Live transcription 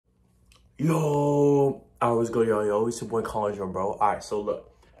Yo, I was good, yo. It's your boy Conjure, bro. Alright, so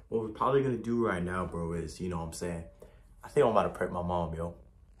look, what we're probably gonna do right now, bro, is, you know what I'm saying? I think I'm about to prank my mom, yo.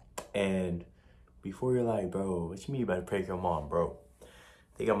 And before you're like, bro, what you mean about to prank your mom, bro? I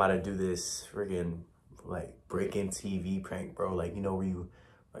think I'm about to do this friggin' like break-in TV prank, bro. Like, you know, where you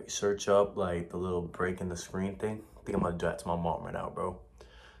like search up like the little break in the screen thing. I think I'm gonna do that to my mom right now, bro.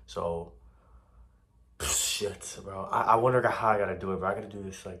 So, shit, bro. I wonder how I gotta do it, bro. I gotta do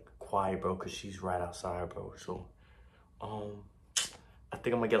this like quiet, bro, because she's right outside, bro. So, I think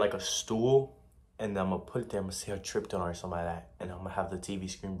I'm gonna get like a stool and then I'm gonna put it there. I'm gonna see her tripped on or something like that. And I'm gonna have the TV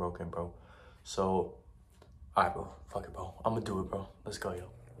screen broken, bro. So, all right, bro. Fuck it, bro. I'm gonna do it, bro. Let's go, yo.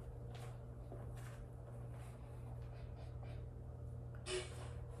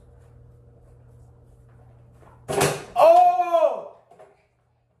 Oh!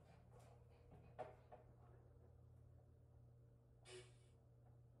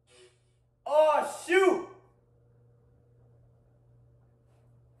 Oh, shoot!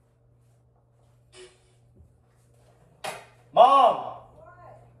 Mom!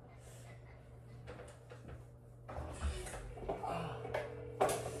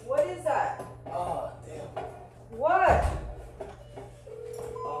 What is that? Oh, damn. What?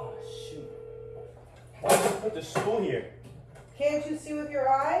 Oh, shoot. Why did you put the stool here? Can't you see with your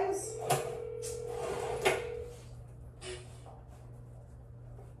eyes?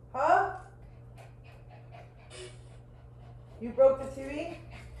 Huh? You broke the TV?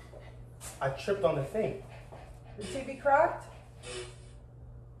 I tripped on the thing. The TV cracked?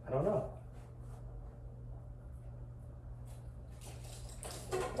 I don't know.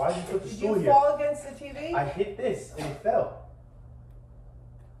 Why did you put the Did stool you here? fall against the TV? I hit this and it fell.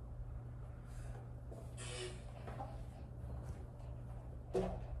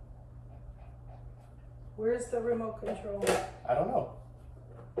 Where's the remote control? I don't know.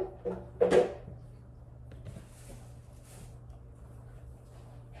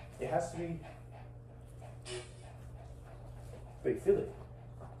 It has to be. Wait, feel it.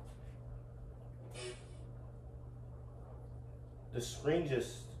 The screen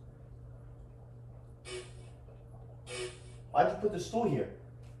just. Why'd you put the stool here?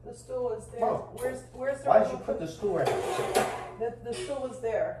 The stool is there. Mom, Where's the Why'd you remote put the stool right here? The stool is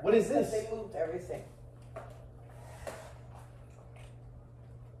there. What is Because this? they moved everything.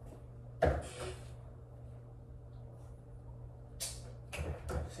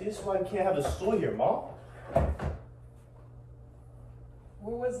 See, this is why you can't have the stool here, Mom.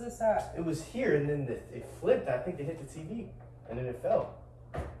 Where was this at? It was here and then it flipped. I think they hit the TV and then it fell.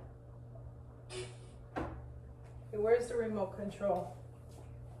 Okay, where's the remote control?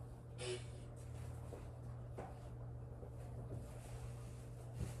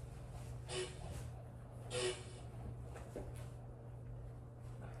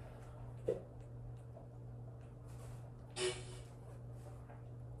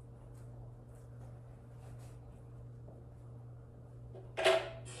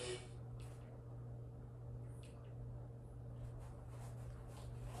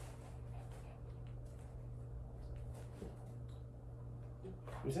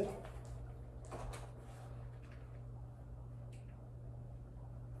 Was it?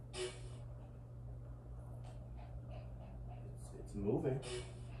 It's moving.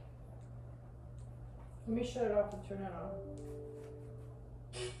 Let me shut it off and turn it on.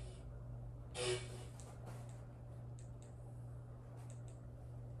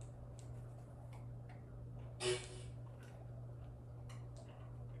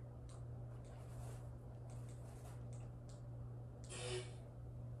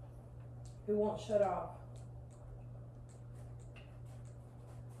 It won't shut off.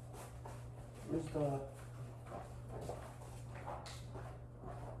 Where's the...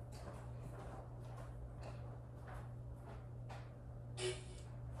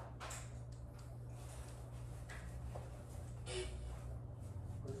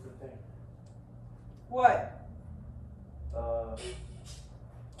 Where's the thing? What?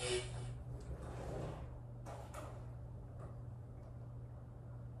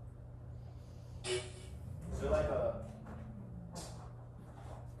 Is there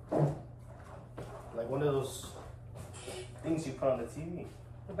like one of those things you put on the TV?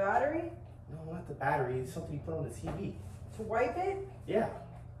 The battery? No, not the battery. It's something you put on the TV. To wipe it? Yeah.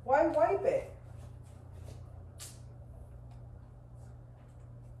 Why wipe it?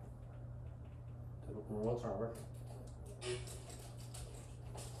 The remotes aren't working.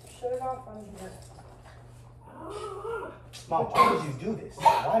 Shut it off on here. Mom, why did you do this?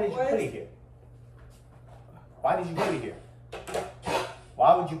 Why did you What? put it here? Why did you put it here?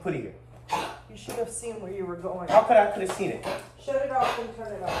 Why would you put it here? You should have seen where you were going. How could I could have seen it? Shut it off and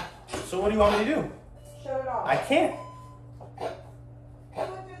turn it off. So what do you want me to do? Shut it off. I can't. Do it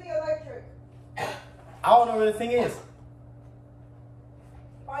through the electric. I don't know where the thing is.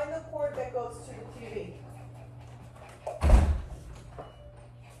 Find the cord that goes to the TV.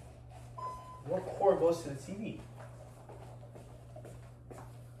 What cord goes to the TV?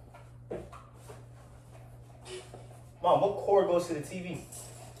 Mom, what cord goes to the TV?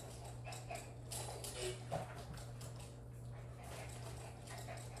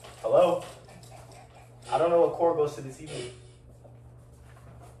 Hello? I don't know what cord goes to the TV.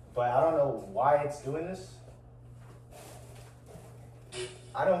 But I don't know why it's doing this.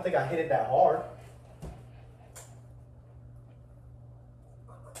 I don't think I hit it that hard.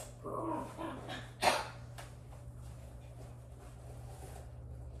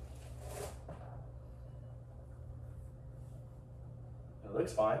 It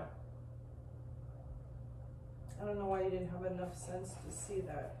looks fine. I don't know why you didn't have enough sense to see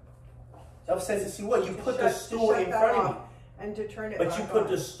that. Enough sense to see what? You put the To stool shut in that front of off me. and to turn it But back you put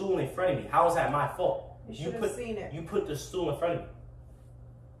on. the stool in front of me. How is that my fault? You should have put, seen it. You put the stool in front of me.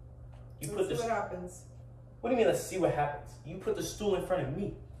 Let's see what happens. What do you mean, let's see what happens? You put the stool in front of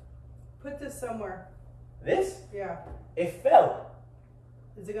me. Put this somewhere. This? Yeah. It fell.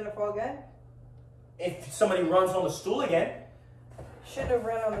 Is it gonna fall again? If somebody runs on the stool again, Shouldn't have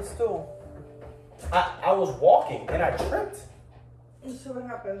ran on the stool. I was walking and I tripped. Let's see what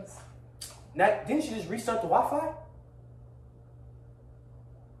happens. Now, didn't you just restart the Wi-Fi?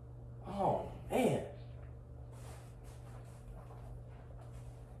 Oh, man.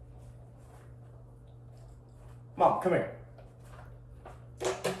 Mom, come here.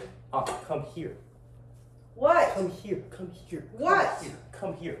 Mom, come here. What? Come here. Come here. What? Come here.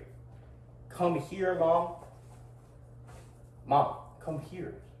 Come here. Come here, Mom. Mom, come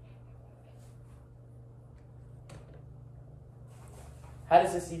here. How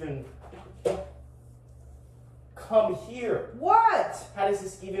does this even... Come here. What? How does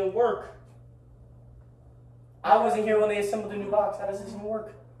this even work? I wasn't here when they assembled the new box. How does this even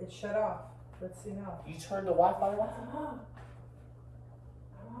work? It shut off. Let's see now. You turned the Wi-Fi off?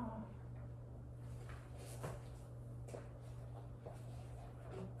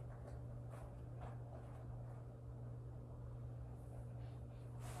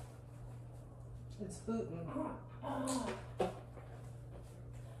 It's booting.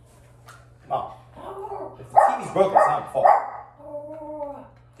 Mom, if the TV's broken, it's not my fault.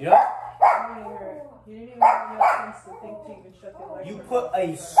 You know? I don't hear it. You didn't even have enough sense to think to even shut the electric. You put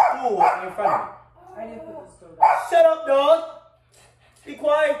a stool in front of me. I didn't put the stove down. Shut up, dog. Be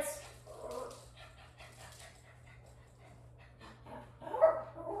quiet.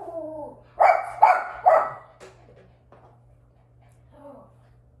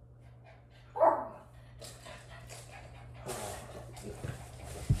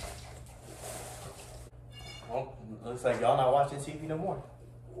 Well, looks like y'all not watching TV no more.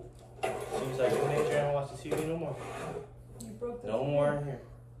 Seems like you and Adrian don't watch the TV no more. You broke the No more in here.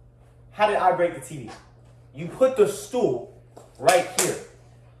 How did I break the TV? You put the stool right here.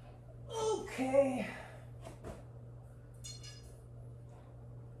 Okay.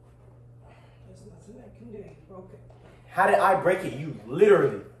 There's nothing I can do. You broke it. How did I break it? You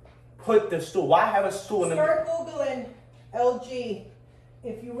literally put the stool. Why have a stool in the Start Googling LG.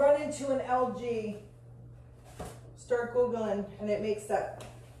 If you run into an LG, start Googling and it makes that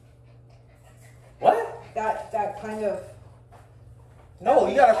What? that kind of. No,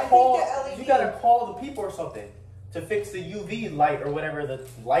 you I gotta think call. the LED You gotta call the people or something to fix the UV light or whatever the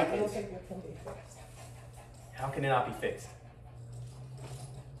light I don't is. think it can be fixed. How can it not be fixed?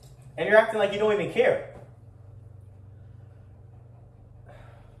 And you're acting like you don't even care.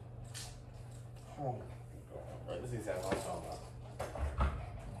 Oh, right, this is exactly what I'm talking about.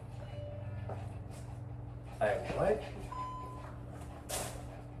 Like, what?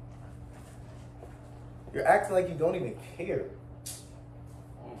 You're acting like you don't even care.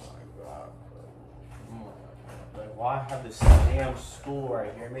 Oh my god. Oh my god. Like, why have this damn stool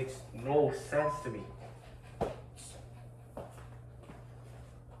right here? It makes no sense to me.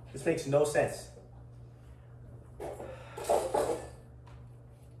 This makes no sense.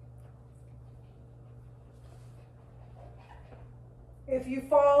 If you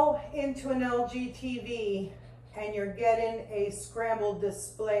fall into an LG TV and you're getting a scrambled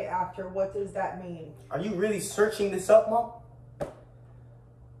display after, what does that mean? Are you really searching this up, Mom?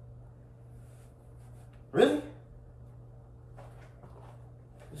 Really?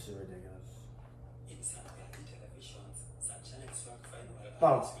 This is ridiculous.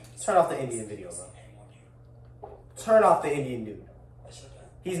 Mom, turn off the Indian video, bro. Turn off the Indian dude.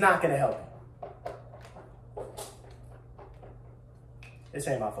 He's not gonna help you. This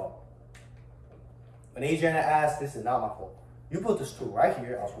ain't my fault. when Adriana asked, this is not my fault. You put the stool right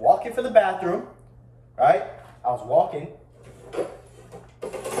here. I was walking for the bathroom, right? I was walking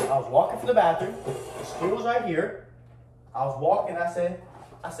for the bathroom. The stool was right here. I was walking, I said,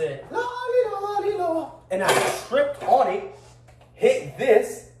 la, li, la, and I tripped on it, hit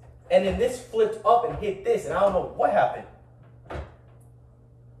this, and then this flipped up and hit this, and I don't know what happened.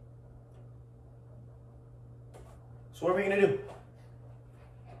 So what are we gonna do?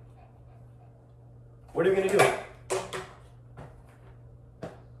 What are we gonna do?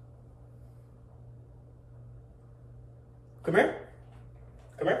 Come here.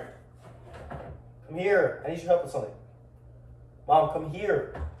 Come here. Come here. I need your help with something. Mom, come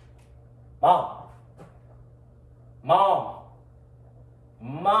here. Mom. Mom.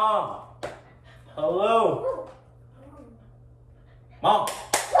 Mom. Hello. Mom.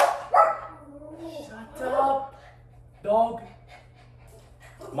 Shut up, dog.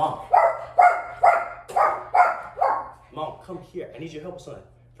 Mom. Mom, come here. I need your help with something.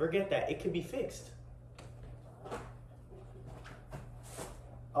 Forget that. It can be fixed.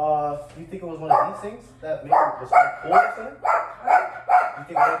 You think it was one of these things that maybe was unpulled or something? You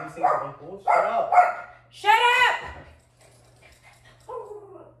think one of these things are unpulled? Shut up. Shut up!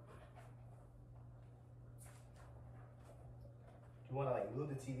 You want to like move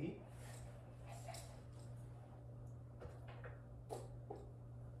the TV?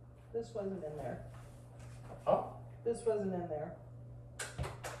 This wasn't in there. Huh? This wasn't in there.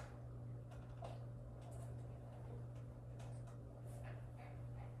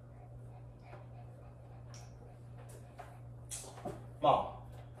 Mom,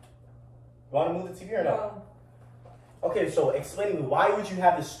 you want to move the TV or no? Okay, so explain to me, why would you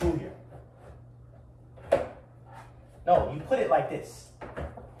have this stool here? No, you put it like this.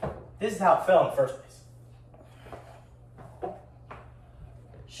 This is how it fell in the first place.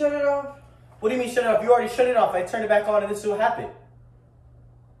 Shut it off. What do you mean shut it off? You already shut it off. I turned it back on and this is what happened.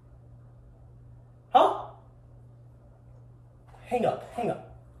 Huh? Hang up, hang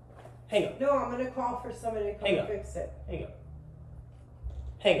up, hang up. No, I'm going to call for somebody to come and fix it. Hang up.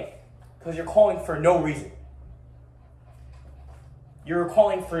 Hang up. Because you're calling for no reason. You're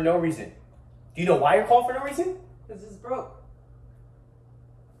calling for no reason. Do you know why you're calling for no reason? Because it's broke.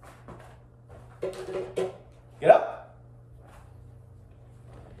 Get up.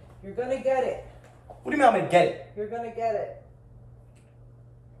 You're going to get it. What do you mean I'm going to get it? You're going to get it.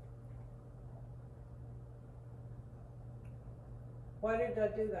 Why did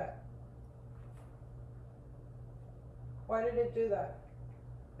that do that? Why did it do that?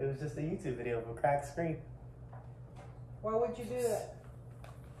 It was just a YouTube video of a cracked screen. Why would you do that?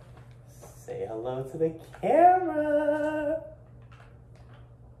 Say hello to the camera.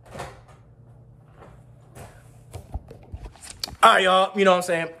 All right, y'all. You know what I'm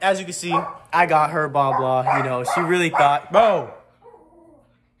saying? As you can see, I got her, blah, blah. You know, she really thought, bro.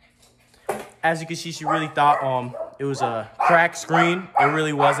 As you can see, she really thought it was a cracked screen. It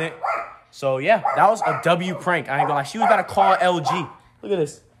really wasn't. So, yeah, that was a W prank. I ain't gonna lie. She was about to call LG. Look at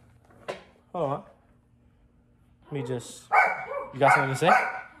this. Hold on. Let me just... You got something to say?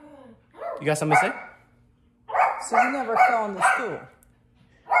 You got something to say? So you never fell on the stool?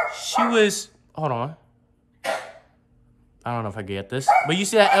 She was... Hold on. I don't know if I get this. But you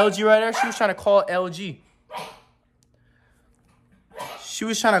see that LG right there? She was trying to call LG. She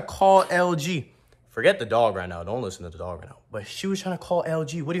was trying to call LG. Forget the dog right now. Don't listen to the dog right now. But she was trying to call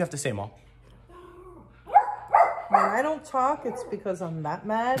LG. What do you have to say, Mom? When I don't talk, it's because I'm that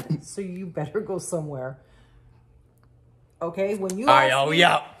mad. So you better go somewhere. Okay? When you ask me,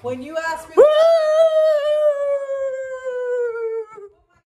 when you ask me...